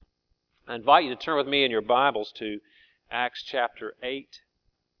I invite you to turn with me in your Bibles to Acts chapter 8.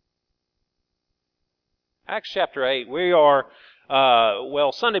 Acts chapter 8, we are,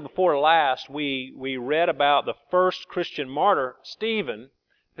 Sunday before last, we read about the first Christian martyr, Stephen,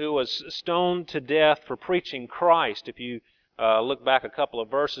 who was stoned to death for preaching Christ. If you look back a couple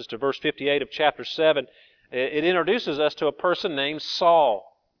of verses to verse 58 of chapter 7, it introduces us to a person named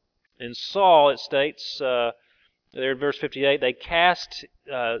Saul. And Saul, it states, there in verse 58, they cast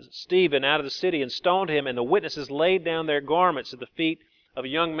Stephen out of the city and stoned him, and the witnesses laid down their garments at the feet of a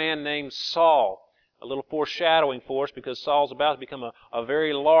young man named Saul. A little foreshadowing for us, because Saul's about to become a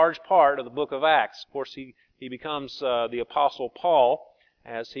very large part of the book of Acts. Of course, he becomes the Apostle Paul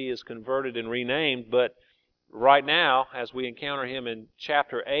as he is converted and renamed, but right now, as we encounter him in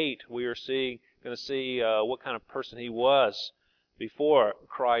chapter 8, we are going to see what kind of person he was before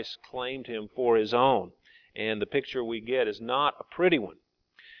Christ claimed him for his own. And the picture we get is not a pretty one.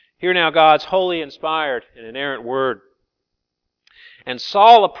 Hear now God's holy, inspired, and inerrant word. And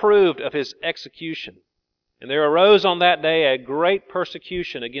Saul approved of his execution. And there arose on that day a great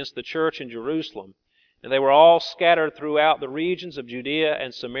persecution against the church in Jerusalem. And they were all scattered throughout the regions of Judea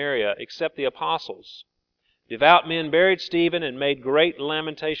and Samaria, except the apostles. Devout men buried Stephen and made great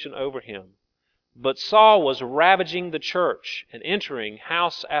lamentation over him. But Saul was ravaging the church and entering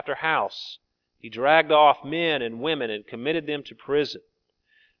house after house. He dragged off men and women and committed them to prison.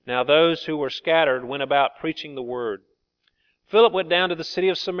 Now those who were scattered went about preaching the word. Philip went down to the city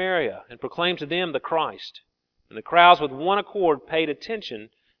of Samaria and proclaimed to them the Christ. And the crowds with one accord paid attention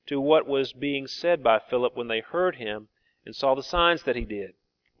to what was being said by Philip when they heard him and saw the signs that he did.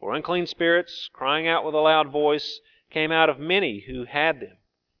 For unclean spirits, crying out with a loud voice, came out of many who had them,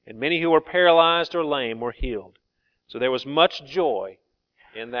 and many who were paralyzed or lame were healed. So there was much joy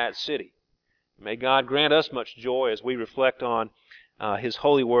in that city. May God grant us much joy as we reflect on His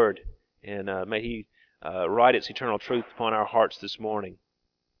holy word, and may He write its eternal truth upon our hearts this morning.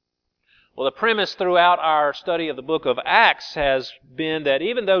 Well, the premise throughout our study of the book of Acts has been that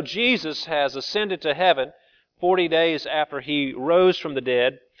even though Jesus has ascended to heaven 40 days after He rose from the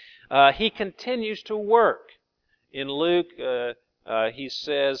dead, He continues to work. In Luke, he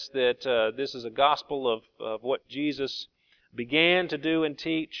says that this is a gospel of what Jesus began to do and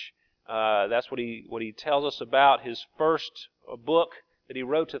teach. That's what he tells us about His first book that He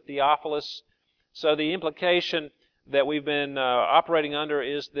wrote to Theophilus. So the implication that we've been operating under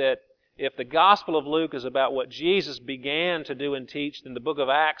is that if the Gospel of Luke is about what Jesus began to do and teach, then the book of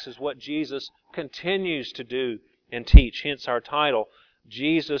Acts is what Jesus continues to do and teach. Hence our title,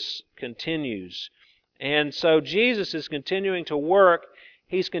 Jesus Continues. And so Jesus is continuing to work.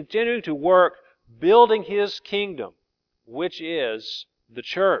 He's continuing to work building His kingdom, which is the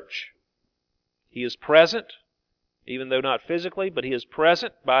church. He is present, even though not physically, but He is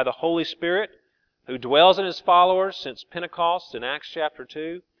present by the Holy Spirit, who dwells in His followers since Pentecost in Acts chapter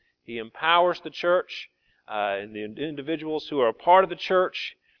 2. He empowers the church and the individuals who are a part of the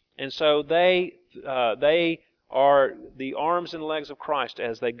church. And so they are the arms and legs of Christ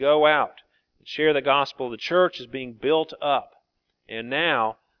as they go out and share the gospel. The church is being built up. And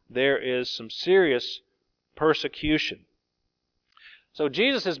now there is some serious persecution. So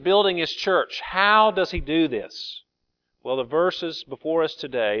Jesus is building His church. How does He do this? Well, the verses before us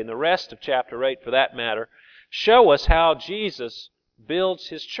today, and the rest of chapter 8 for that matter, show us how Jesus builds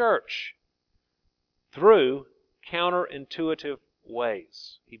His church through counterintuitive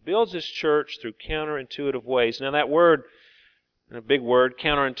ways. He builds His church through counterintuitive ways. Now that word, a big word,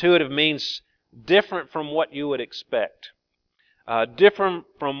 counterintuitive, means different from what you would expect. Different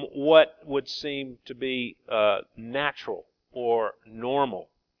from what would seem to be natural or normal.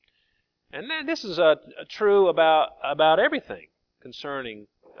 And this is true about everything concerning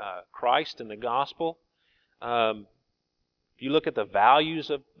Christ and the gospel. If you look at the values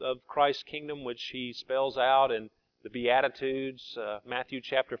of Christ's kingdom, which He spells out in the Beatitudes, Matthew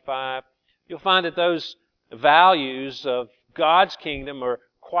chapter 5, you'll find that those values of God's kingdom are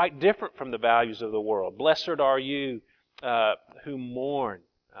quite different from the values of the world. Blessed are you who mourn.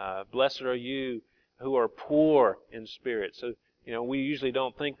 Blessed are you who are poor in spirit. So, we usually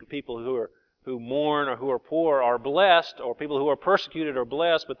don't think the people who mourn or who are poor are blessed, or people who are persecuted are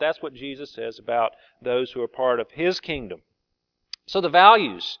blessed, but that's what Jesus says about those who are part of His kingdom. So the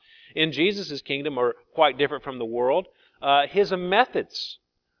values in Jesus' kingdom are quite different from the world. His methods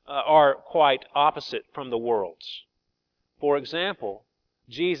are quite opposite from the world's. For example,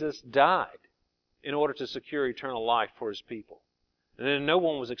 Jesus died in order to secure eternal life for His people. And no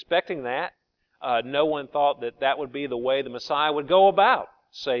one was expecting that. No one thought that would be the way the Messiah would go about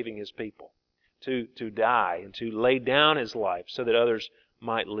saving His people, to die and to lay down His life so that others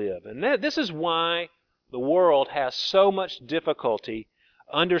might live. And this is why the world has so much difficulty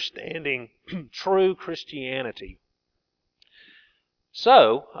understanding true Christianity.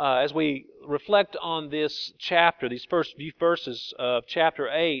 So, as we reflect on this chapter, these first few verses of chapter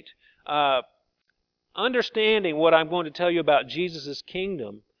 8, understanding what I'm going to tell you about Jesus'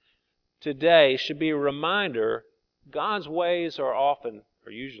 kingdom today should be a reminder God's ways are often,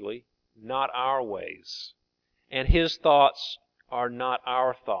 or usually, not our ways. And His thoughts are not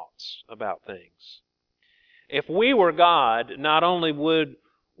our thoughts about things. If we were God, not only would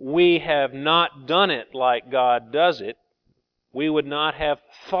we have not done it like God does it, we would not have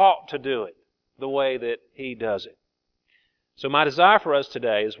thought to do it the way that He does it. So my desire for us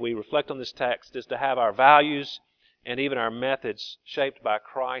today, as we reflect on this text, is to have our values and even our methods shaped by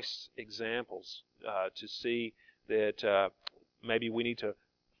Christ's examples, to see that maybe we need to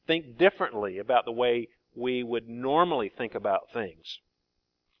think differently about the way we would normally think about things.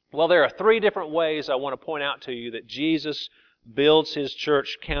 Well, there are three different ways I want to point out to you that Jesus builds His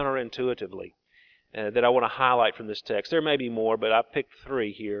church counterintuitively that I want to highlight from this text. There may be more, but I picked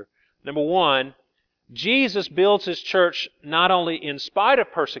three here. Number one, Jesus builds His church not only in spite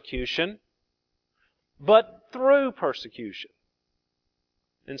of persecution, but through persecution.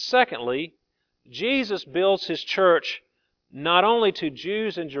 And secondly, Jesus builds His church not only to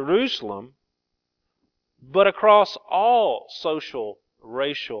Jews in Jerusalem, but across all social,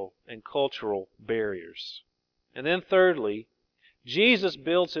 racial, and cultural barriers. And then thirdly, Jesus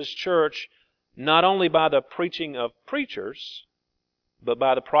builds His church not only by the preaching of preachers, but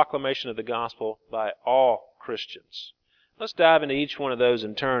by the proclamation of the gospel by all Christians. Let's dive into each one of those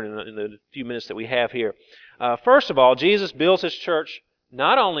in turn in the few minutes that we have here. First of all, Jesus builds His church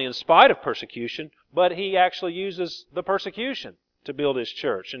not only in spite of persecution, but He actually uses the persecution to build His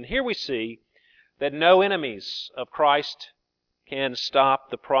church. And here we see that no enemies of Christ can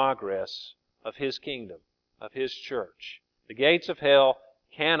stop the progress of His kingdom, of His church. The gates of hell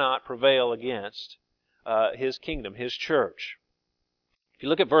cannot prevail against His kingdom, His church. If you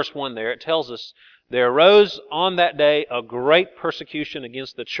look at verse 1 there, it tells us, there arose on that day a great persecution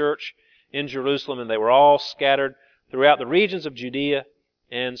against the church in Jerusalem, and they were all scattered throughout the regions of Judea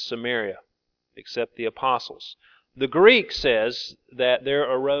and Samaria, except the apostles. The Greek says that there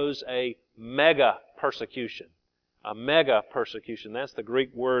arose a mega persecution. A mega persecution. That's the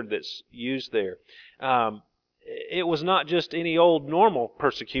Greek word that's used there. It was not just any old normal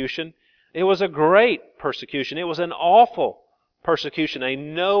persecution. It was a great persecution. It was an awful persecution, a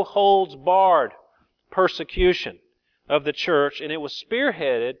no-holds-barred persecution of the church, and it was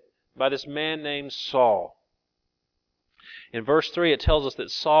spearheaded by this man named Saul. In verse 3, it tells us that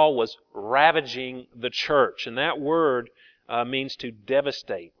Saul was ravaging the church, and that word means to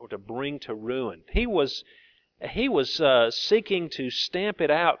devastate or to bring to ruin. He was seeking to stamp it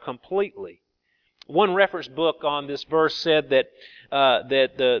out completely. One reference book on this verse said that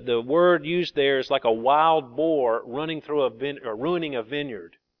the word used there is like a wild boar running through ruining a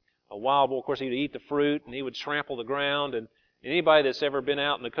vineyard. A wild boar, of course, he would eat the fruit and he would trample the ground. And anybody that's ever been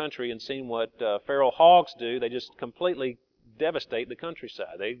out in the country and seen what feral hogs do, they just completely devastate the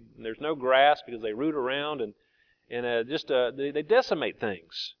countryside. There's no grass because they root around and they decimate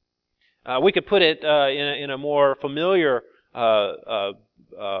things. We could put it in a more familiar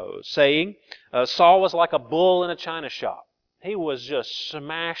saying. Saul was like a bull in a china shop. He was just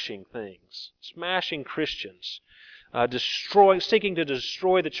smashing things, smashing Christians, seeking to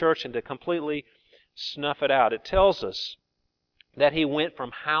destroy the church and to completely snuff it out. It tells us that he went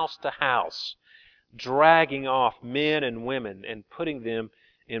from house to house, dragging off men and women and putting them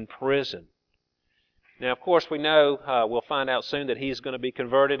in prison. Now, of course, we know, we'll find out soon, that he's going to be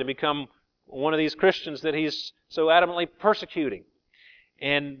converted and become one of these Christians that he's so adamantly persecuting.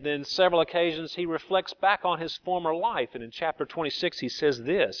 And then several occasions he reflects back on his former life. And in chapter 26 he says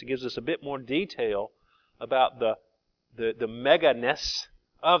this. He gives us a bit more detail about the meganess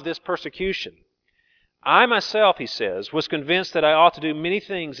of this persecution. I myself, he says, was convinced that I ought to do many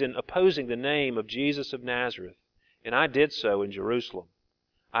things in opposing the name of Jesus of Nazareth, and I did so in Jerusalem.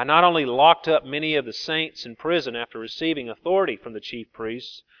 I not only locked up many of the saints in prison after receiving authority from the chief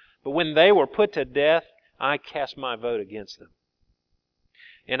priests, but when they were put to death, I cast my vote against them.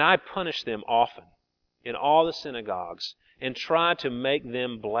 And I punished them often in all the synagogues and tried to make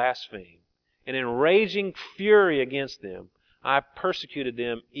them blaspheme. And in raging fury against them, I persecuted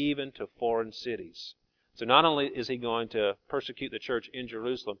them even to foreign cities. So not only is he going to persecute the church in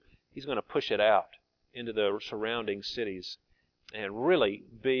Jerusalem, he's going to push it out into the surrounding cities and really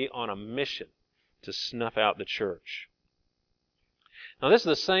be on a mission to snuff out the church. Now, this is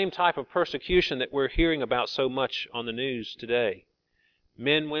the same type of persecution that we're hearing about so much on the news today.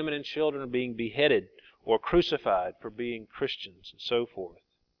 Men, women, and children are being beheaded or crucified for being Christians, and so forth.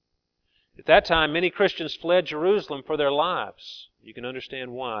 At that time, many Christians fled Jerusalem for their lives. You can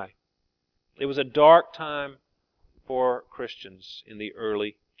understand why. It was a dark time for Christians in the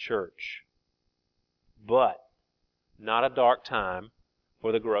early church, but not a dark time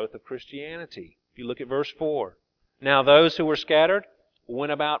for the growth of Christianity. If you look at verse 4, now those who were scattered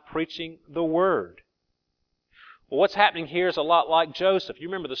went about preaching the Word. Well, what's happening here is a lot like Joseph. You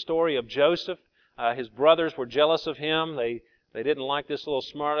remember the story of Joseph? His brothers were jealous of him. They didn't like this little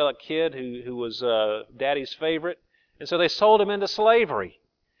smart aleck kid who was Daddy's favorite. And so they sold him into slavery.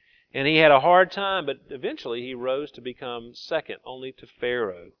 And he had a hard time, but eventually he rose to become second only to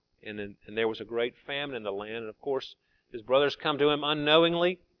Pharaoh. And there was a great famine in the land. And of course, his brothers come to him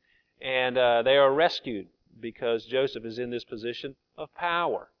unknowingly, and they are rescued because Joseph is in this position of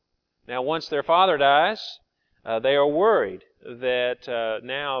power. Now, once their father dies, they are worried that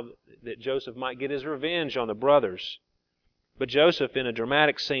now that Joseph might get his revenge on the brothers. But Joseph, in a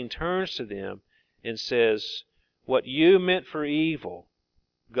dramatic scene, turns to them and says, "What you meant for evil,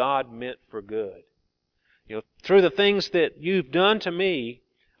 God meant for good. Through the things that you've done to me,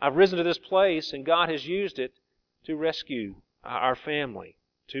 I've risen to this place, and God has used it to rescue our family,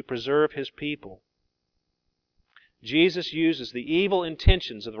 to preserve His people." Jesus uses the evil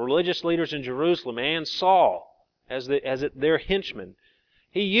intentions of the religious leaders in Jerusalem and Saul as their henchmen.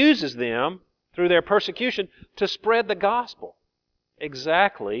 He uses them through their persecution to spread the gospel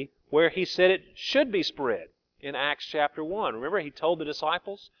exactly where He said it should be spread in Acts chapter 1. Remember, He told the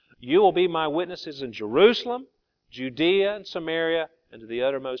disciples, "You will be my witnesses in Jerusalem, Judea, and Samaria, and to the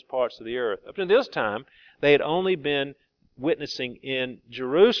uttermost parts of the earth." Up to this time, they had only been witnessing in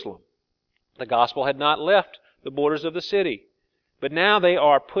Jerusalem. The gospel had not left the borders of the city. But now they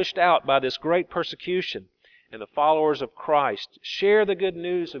are pushed out by this great persecution, and the followers of Christ share the good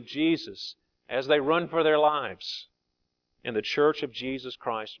news of Jesus as they run for their lives. And the church of Jesus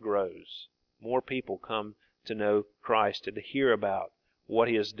Christ grows. More people come to know Christ and to hear about what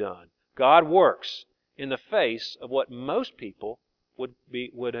He has done. God works in the face of what most people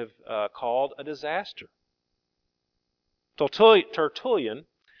would have called a disaster. Tertullian,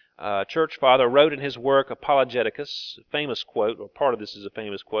 church father, wrote in his work Apologeticus, a famous quote, or part of this is a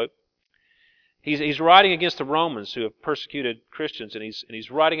famous quote. He's writing against the Romans who have persecuted Christians, and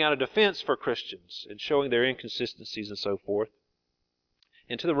he's writing out a defense for Christians and showing their inconsistencies and so forth.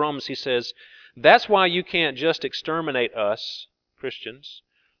 And to the Romans he says, "That's why you can't just exterminate us, Christians.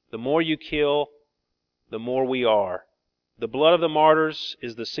 The more you kill, the more we are. The blood of the martyrs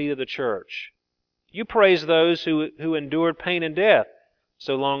is the seed of the church. You praise those who endured pain and death,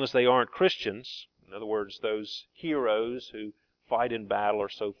 so long as they aren't Christians." In other words, those heroes who fight in battle or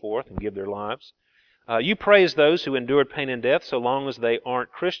so forth and give their lives. You praise those who endured pain and death, so long as they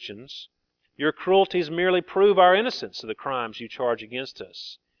aren't Christians. Your cruelties merely prove our innocence of the crimes you charge against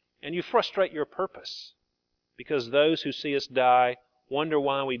us. And you frustrate your purpose, because those who see us die wonder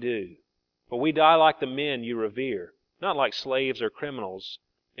why we do. For we die like the men you revere, not like slaves or criminals,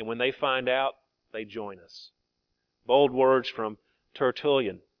 and when they find out, they join us. Bold words from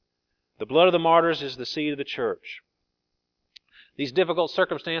Tertullian. The blood of the martyrs is the seed of the church. These difficult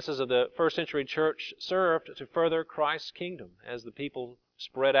circumstances of the first century church served to further Christ's kingdom as the people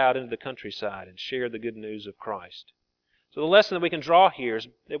spread out into the countryside and shared the good news of Christ. So the lesson that we can draw here is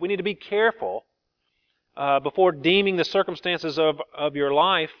that we need to be careful before deeming the circumstances of your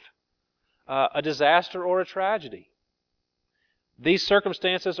life a disaster or a tragedy. These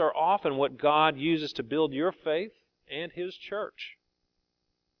circumstances are often what God uses to build your faith and His church.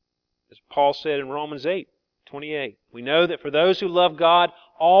 As Paul said in Romans 8:28, we know that for those who love God,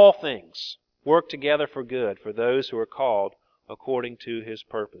 all things work together for good, for those who are called according to His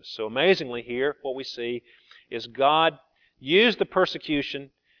purpose. So amazingly here, what we see is God used the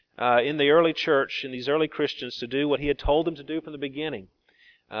persecution in the early church, in these early Christians, to do what He had told them to do from the beginning,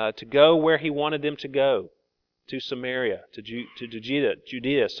 to go where He wanted them to go, to Samaria, to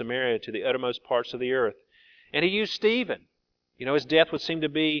Judea, Samaria, to the uttermost parts of the earth. And He used Stephen. His death would seem to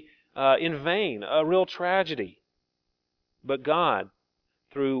be in vain, a real tragedy. But God,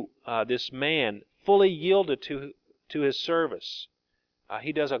 through this man, fully yielded to His service.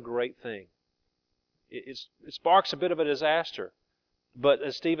 He does a great thing. It sparks a bit of a disaster, but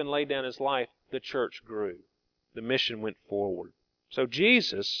as Stephen laid down his life, the church grew. The mission went forward. So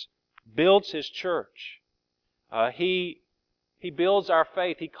Jesus builds His church. He builds our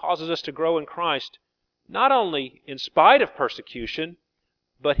faith. He causes us to grow in Christ, not only in spite of persecution,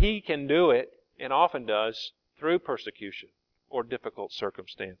 but He can do it, and often does, through persecution or difficult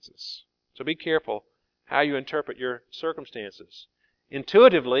circumstances. So be careful how you interpret your circumstances.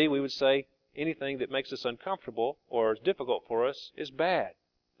 Intuitively, we would say anything that makes us uncomfortable or is difficult for us is bad.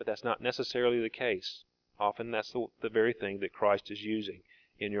 But that's not necessarily the case. Often that's the very thing that Christ is using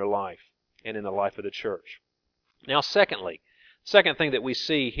in your life and in the life of the church. Now, second thing that we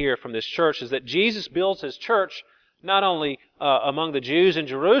see here from this church is that Jesus builds His church not only among the Jews in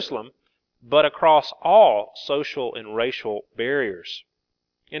Jerusalem, but across all social and racial barriers.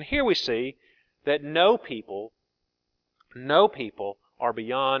 And here we see that no people are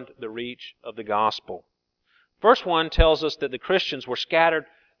beyond the reach of the gospel. Verse 1 tells us that the Christians were scattered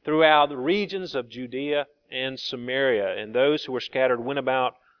throughout the regions of Judea and Samaria, and those who were scattered went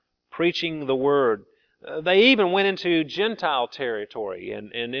about preaching the word. They even went into Gentile territory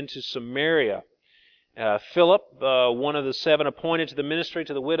and into Samaria. Philip, one of the 7 appointed to the ministry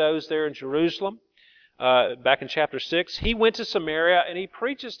to the widows there in Jerusalem, back in chapter 6, he went to Samaria and he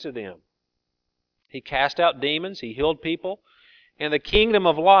preaches to them. He cast out demons, he healed people, and the kingdom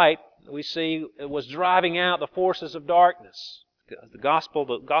of light, we see, was driving out the forces of darkness. The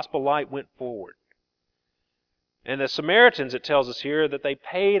gospel light went forward. And the Samaritans, it tells us here, that they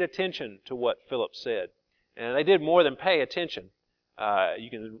paid attention to what Philip said. And they did more than pay attention. You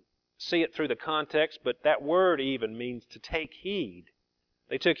can see it through the context, but that word even means to take heed.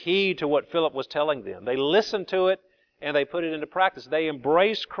 They took heed to what Philip was telling them. They listened to it and they put it into practice. They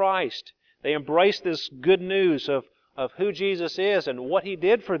embraced Christ. They embraced this good news of who Jesus is and what He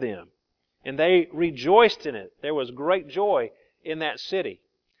did for them. And they rejoiced in it. There was great joy in that city.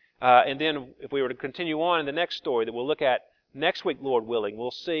 And then if we were to continue on in the next story that we'll look at next week, Lord willing,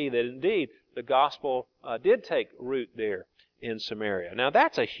 we'll see that indeed the gospel did take root there in Samaria. Now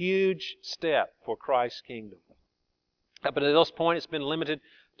that's a huge step for Christ's kingdom. Up until this point, it's been limited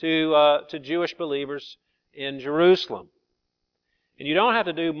to Jewish believers in Jerusalem. And you don't have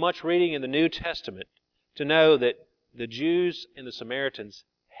to do much reading in the New Testament to know that the Jews and the Samaritans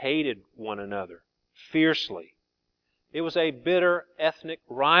hated one another fiercely. It was a bitter ethnic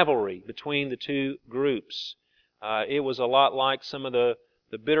rivalry between the two groups. It was a lot like some of the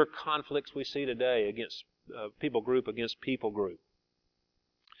bitter conflicts we see today against people group against people group.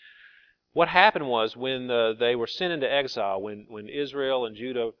 What happened was when they were sent into exile, when Israel and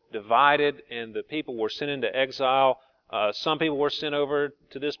Judah divided and the people were sent into exile, some people were sent over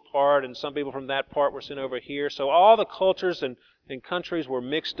to this part and some people from that part were sent over here. So all the cultures and countries were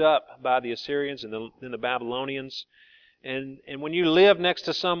mixed up by the Assyrians and the Babylonians. And when you live next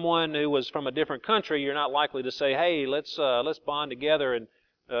to someone who was from a different country, you're not likely to say, hey, let's bond together and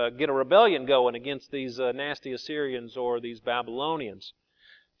get a rebellion going against these nasty Assyrians or these Babylonians.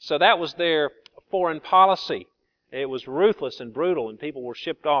 So that was their foreign policy. It was ruthless and brutal, and people were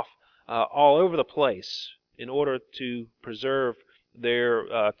shipped off all over the place in order to preserve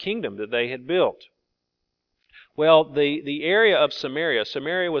their kingdom that they had built. Well, the area of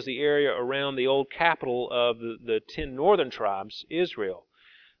Samaria was the area around the old capital of the 10 northern tribes, Israel.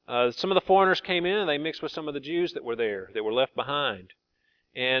 Some of the foreigners came in and they mixed with some of the Jews that were there, that were left behind.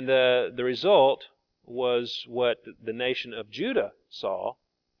 And the result was what the nation of Judah saw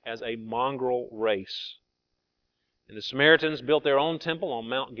as a mongrel race. And the Samaritans built their own temple on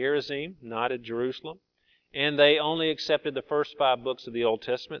Mount Gerizim, not at Jerusalem. And they only accepted the first 5 books of the Old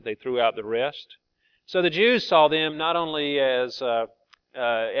Testament. They threw out the rest. So the Jews saw them not only as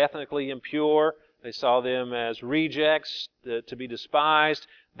ethnically impure, they saw them as rejects to be despised,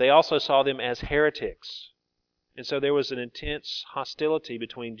 they also saw them as heretics. And so there was an intense hostility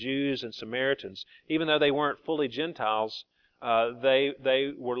between Jews and Samaritans. Even though they weren't fully Gentiles,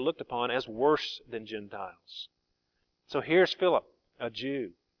 they were looked upon as worse than Gentiles. So here's Philip, a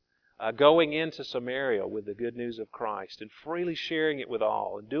Jew, going into Samaria with the good news of Christ and freely sharing it with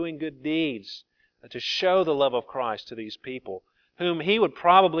all and doing good deeds to show the love of Christ to these people, whom he would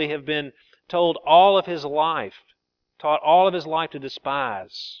probably have been told all of his life, taught all of his life to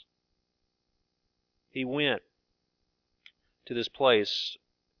despise. He went to this place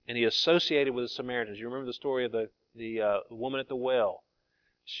and he associated with the Samaritans. You remember the story of the woman at the well.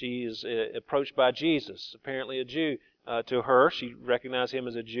 She is approached by Jesus, apparently a Jew to her. She recognized him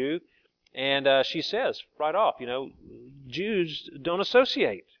as a Jew. And she says right off, Jews don't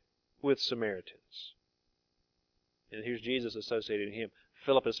associate with Samaritans. And here's Jesus associating him.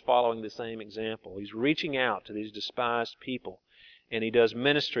 Philip is following the same example. He's reaching out to these despised people, and he does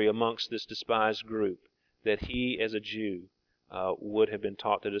ministry amongst this despised group that he, as a Jew, would have been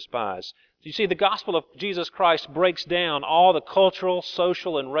taught to despise. You see, the gospel of Jesus Christ breaks down all the cultural,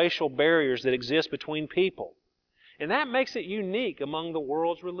 social, and racial barriers that exist between people. And that makes it unique among the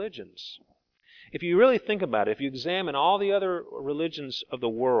world's religions. If you really think about it, if you examine all the other religions of the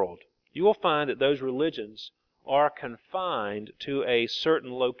world, you will find that those religions are confined to a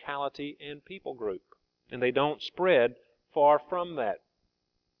certain locality and people group, and they don't spread far from that.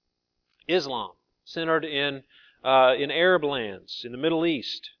 Islam, centered in Arab lands, in the Middle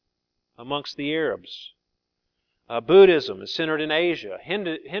East, amongst the Arabs. Buddhism is centered in Asia.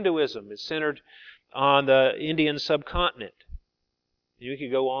 Hinduism is centered on the Indian subcontinent. You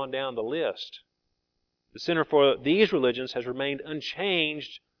could go on down the list. The center for these religions has remained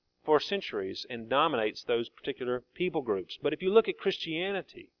unchanged for centuries and dominates those particular people groups. But if you look at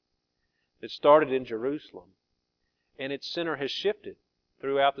Christianity, it started in Jerusalem, and its center has shifted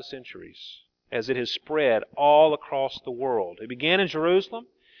throughout the centuries as it has spread all across the world. It began in Jerusalem,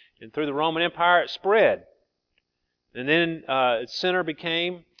 and through the Roman Empire it spread. And then its center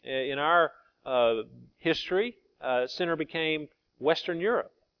became, in our history, center became Western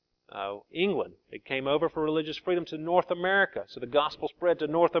Europe, England. It came over for religious freedom to North America. So the gospel spread to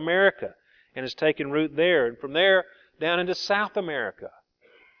North America and has taken root there. And from there down into South America.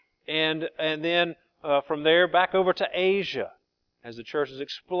 And then from there back over to Asia, as the church has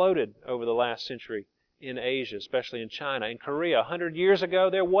exploded over the last century in Asia, especially in China. In Korea, 100 years ago,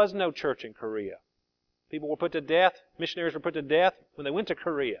 there was no church in Korea. People were put to death, missionaries were put to death when they went to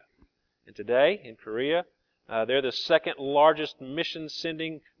Korea. And today, in Korea, they're the second largest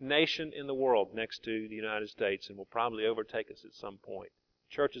mission-sending nation in the world, next to the United States, and will probably overtake us at some point.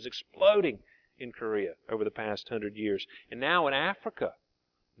 Church is exploding in Korea over the past 100 years. And now in Africa,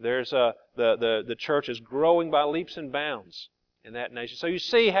 there's the church is growing by leaps and bounds in that nation. So you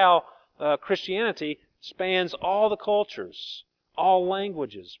see how Christianity spans all the cultures, all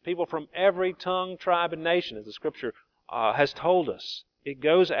languages, people from every tongue, tribe, and nation, as the Scripture has told us. It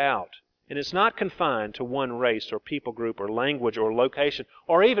goes out, and it's not confined to one race or people group or language or location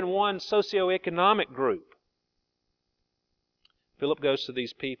or even one socioeconomic group. Philip goes to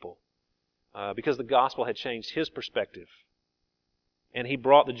these people because the gospel had changed his perspective, and he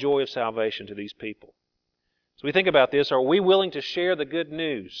brought the joy of salvation to these people. So we think about this. Are we willing to share the good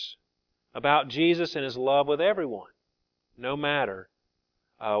news about Jesus and His love with everyone, no matter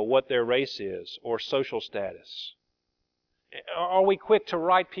what their race is or social status? Are we quick to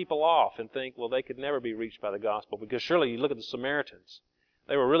write people off and think, well, they could never be reached by the gospel? Because surely you look at the Samaritans.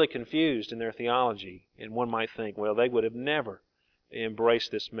 They were really confused in their theology, and one might think, well, they would have never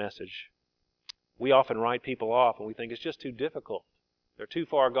embraced this message. We often write people off and we think it's just too difficult. They're too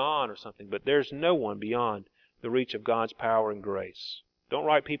far gone or something, but there's no one beyond the reach of God's power and grace. Don't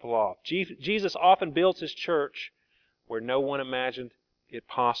write people off. Jesus often builds His church where no one imagined it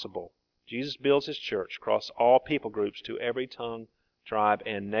possible. Jesus builds His church across all people groups to every tongue, tribe,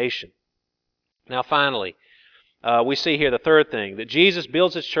 and nation. Now finally, we see here the third thing, that Jesus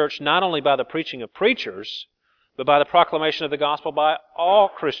builds His church not only by the preaching of preachers, but by the proclamation of the gospel by all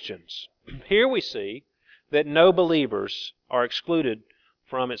Christians. Here we see that no believers are excluded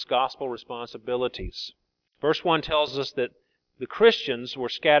from its gospel responsibilities. Verse 1 tells us that the Christians were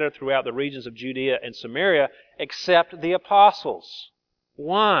scattered throughout the regions of Judea and Samaria except the apostles.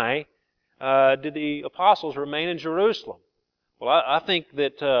 Why did the apostles remain in Jerusalem? Well, I think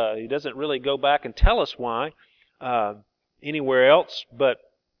that he doesn't really go back and tell us why anywhere else, but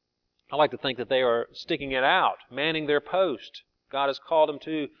I like to think that they are sticking it out, manning their post. God has called them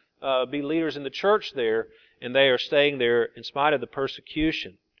to be leaders in the church there, and they are staying there in spite of the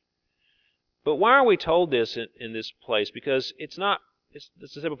persecution. But why are we told this in this place? Because it's not, as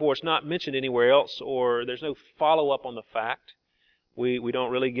I said before, it's not mentioned anywhere else, or there's no follow-up on the fact. We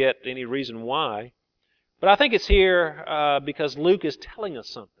don't really get any reason why. But I think it's here because Luke is telling us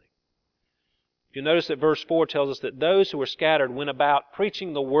something. You notice that verse 4 tells us that those who were scattered went about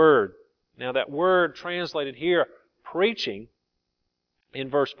preaching the word. Now that word translated here, preaching, in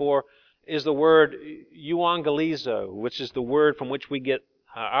verse 4, is the word euangelizo, which is the word from which we get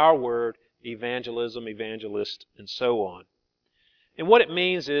our word evangelism, evangelist, and so on. And what it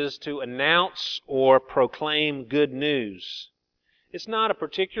means is to announce or proclaim good news. It's not a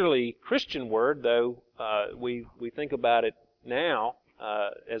particularly Christian word, though we think about it now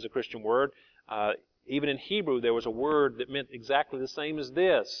as a Christian word. Even in Hebrew, there was a word that meant exactly the same as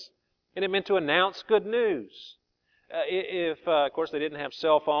this. And it meant to announce good news. Of course, they didn't have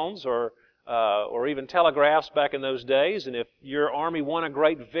cell phones or even telegraphs back in those days, and if your army won a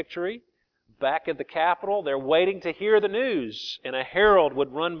great victory back at the capital, they're waiting to hear the news, and a herald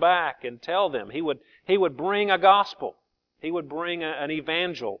would run back and tell them. He would bring a gospel. He would bring an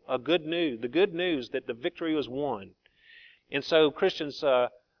evangel, the good news that the victory was won. And so Christians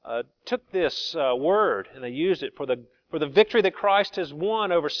took this word and they used it for the victory that Christ has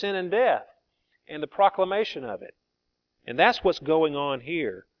won over sin and death and the proclamation of it. And that's what's going on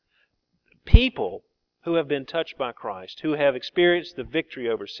here. People who have been touched by Christ, who have experienced the victory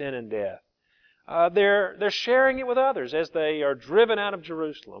over sin and death. They're sharing it with others as they are driven out of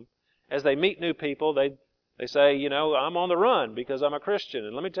Jerusalem. As they meet new people, they say, I'm on the run because I'm a Christian.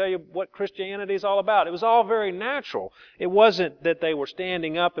 And let me tell you what Christianity is all about. It was all very natural. It wasn't that they were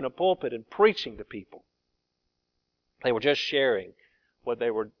standing up in a pulpit and preaching to people. They were just sharing what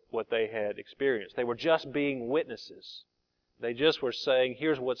they had experienced. They were just being witnesses. They just were saying,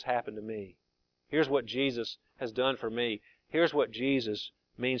 here's what's happened to me. Here's what Jesus has done for me. Here's what Jesus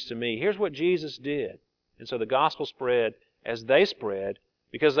means to me. Here's what Jesus did. And so the gospel spread as they spread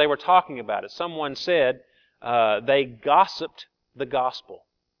because they were talking about it. Someone said they gossiped the gospel.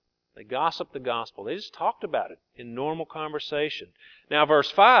 They gossiped the gospel. They just talked about it in normal conversation. Now,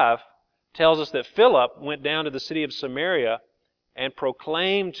 verse 5 tells us that Philip went down to the city of Samaria and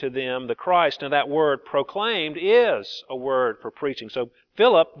proclaimed to them the Christ. Now, that word proclaimed is a word for preaching. So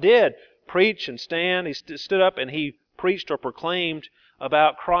Philip did preach and stand. He stood up and he preached or proclaimed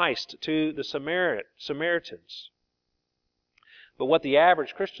about Christ to the Samaritans. But what the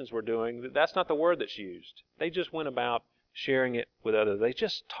average Christians were doing, that's not the word that's used. They just went about sharing it with others. They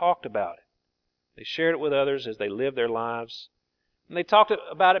just talked about it. They shared it with others as they lived their lives. And they talked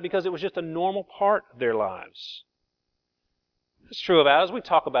about it because it was just a normal part of their lives. It's true about us. We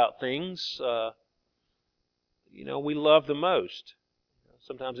talk about things, we love the most.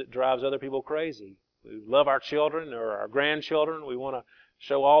 Sometimes it drives other people crazy. We love our children or our grandchildren. We want to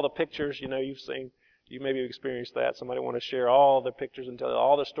show all the pictures. You maybe experienced that. Somebody want to share all the pictures and tell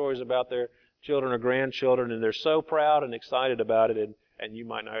all the stories about their children or grandchildren, and they're so proud and excited about it, and you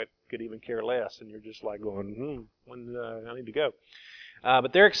might not could even care less, and you're just like going, when I need to go.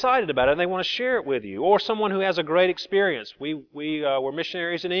 But they're excited about it, and they want to share it with you. Or someone who has a great experience. We were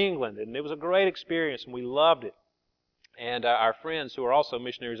missionaries in England, and it was a great experience, and we loved it. And our friends who are also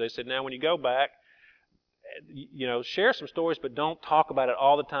missionaries, they said, now when you go back, share some stories, but don't talk about it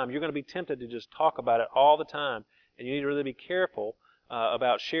all the time. You're going to be tempted to just talk about it all the time, and you need to really be careful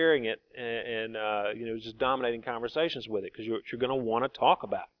about sharing it and just dominating conversations with it, because you're going to want to talk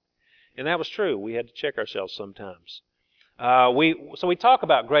about it. And that was true. We had to check ourselves sometimes. So we talk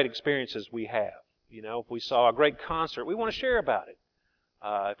about great experiences we have. If we saw a great concert, we want to share about it.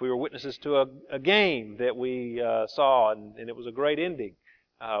 If we were witnesses to a game that we saw and it was a great ending,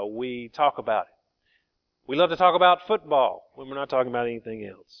 we talk about it. We love to talk about football when we're not talking about anything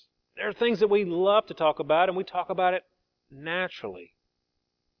else. There are things that we love to talk about, and we talk about it naturally.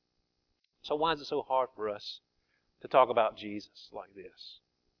 So why is it so hard for us to talk about Jesus like this?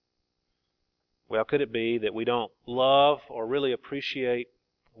 Well, could it be that we don't love or really appreciate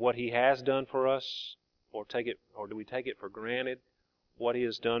what He has done for us, or do we take it for granted what He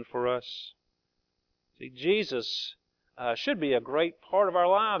has done for us? See, Jesus should be a great part of our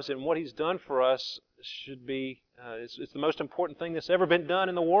lives, and what He's done for us should be it's the most important thing that's ever been done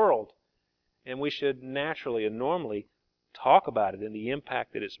in the world, and we should naturally and normally talk about it and the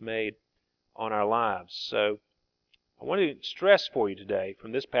impact that it's made on our lives. So I want to stress for you today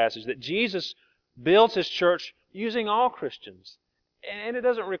from this passage that Jesus builds His church using all Christians, and it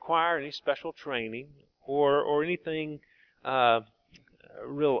doesn't require any special training or anything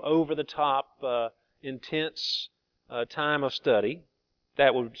real over-the-top, intense time of study.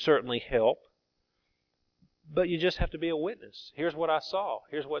 That would certainly help. But you just have to be a witness. Here's what I saw.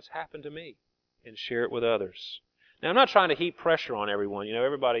 Here's what's happened to me. And share it with others. Now, I'm not trying to heap pressure on everyone.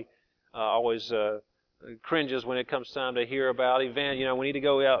 Everybody always cringes when it comes time to hear about we need to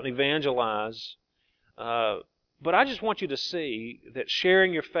go out and evangelize. But I just want you to see that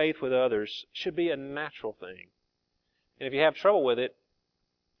sharing your faith with others should be a natural thing. And if you have trouble with it,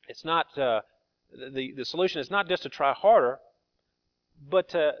 it's not the solution is not just to try harder, but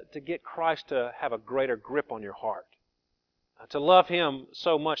to get Christ to have a greater grip on your heart, to love Him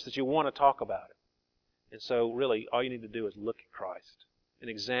so much that you want to talk about it. And so really all you need to do is look at Christ and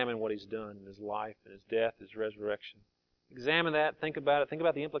examine what He's done in His life and His death, His resurrection. Examine that, think about it, think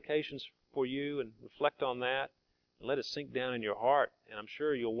about the implications for you and reflect on that and let it sink down in your heart. And I'm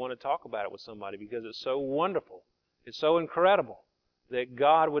sure you'll want to talk about it with somebody because it's so wonderful. It's so incredible that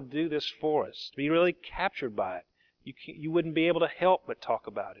God would do this for us, to be really captured by it. You wouldn't be able to help but talk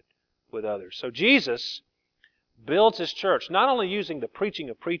about it with others. So Jesus builds His church not only using the preaching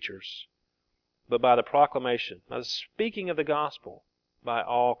of preachers, but by the proclamation, by the speaking of the gospel by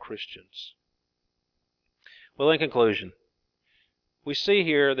all Christians. Well, in conclusion, we see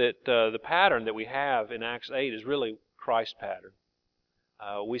here that the pattern that we have in Acts 8 is really Christ's pattern.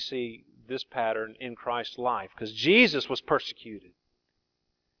 We see this pattern in Christ's life because Jesus was persecuted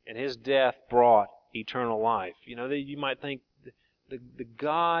and His death brought eternal life. You might think the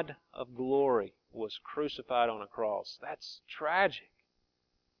God of glory was crucified on a cross. That's tragic.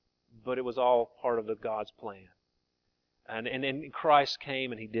 But it was all part of God's plan. And then Christ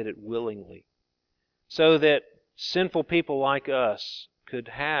came and He did it willingly, so that sinful people like us could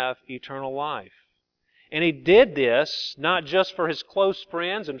have eternal life. And He did this not just for His close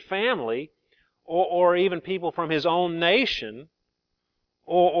friends and family, or even people from His own nation,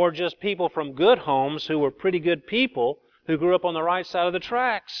 or just people from good homes who were pretty good people who grew up on the right side of the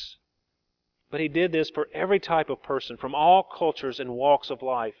tracks. But He did this for every type of person from all cultures and walks of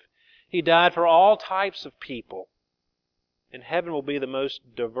life. He died for all types of people. And heaven will be the most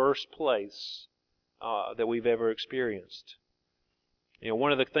diverse place that we've ever experienced. You know,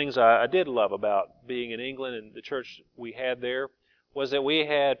 one of the things I did love about being in England and the church we had there was that we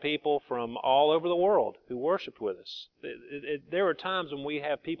had people from all over the world who worshiped with us. There were times when we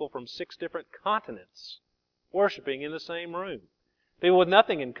have people from 6 different continents worshiping in the same room. People with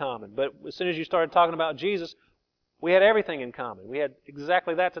nothing in common. But as soon as you started talking about Jesus, we had everything in common. We had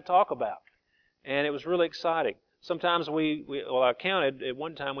exactly that to talk about. And it was really exciting. Sometimes I counted, at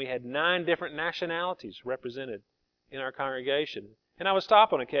one time we had 9 different nationalities represented in our congregation. And I would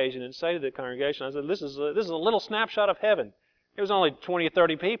stop on occasion and say to the congregation, I said, this is a little snapshot of heaven. It was only 20 or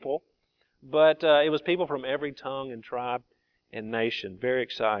 30 people, but it was people from every tongue and tribe and nation. Very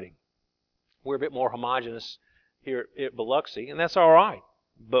exciting. We're a bit more homogenous here at Biloxi, and that's all right.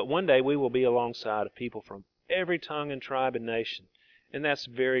 But one day we will be alongside of people from every tongue and tribe and nation. And that's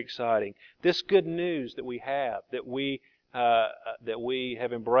very exciting. This good news that we have, that we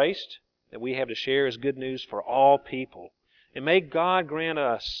have embraced, that we have to share, is good news for all people. And may God grant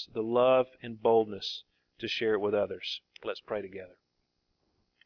us the love and boldness to share it with others. Let's pray together.